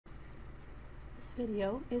This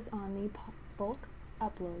video is on the bulk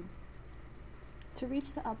upload. To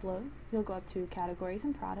reach the upload, you'll go up to Categories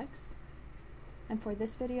and Products, and for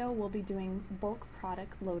this video we'll be doing Bulk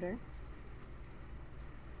Product Loader.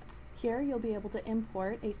 Here you'll be able to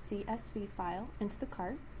import a CSV file into the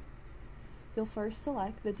cart. You'll first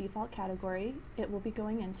select the default category it will be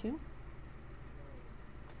going into,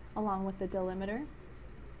 along with the delimiter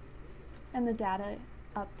and the data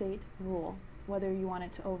update rule, whether you want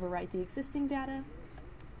it to overwrite the existing data,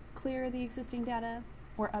 clear the existing data,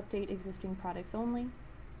 or update existing products only.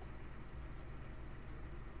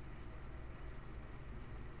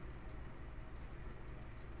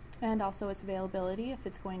 And also its availability, if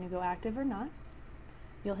it's going to go active or not.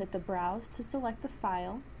 You'll hit the Browse to select the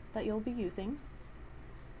file that you'll be using,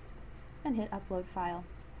 and hit Upload File.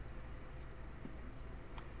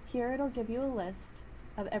 Here it'll give you a list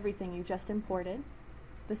of everything you just imported.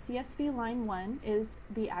 The CSV line 1 is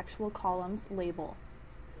the actual column's label.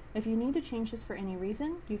 If you need to change this for any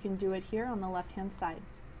reason, you can do it here on the left-hand side.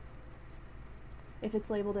 If it's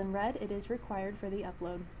labeled in red, it is required for the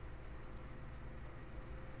upload.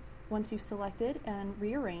 Once you've selected and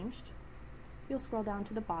rearranged, you'll scroll down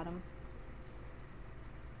to the bottom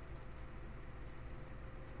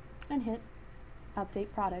and hit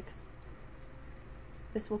Update Products.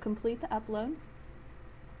 This will complete the upload,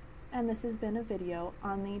 and this has been a video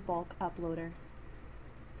on the bulk uploader.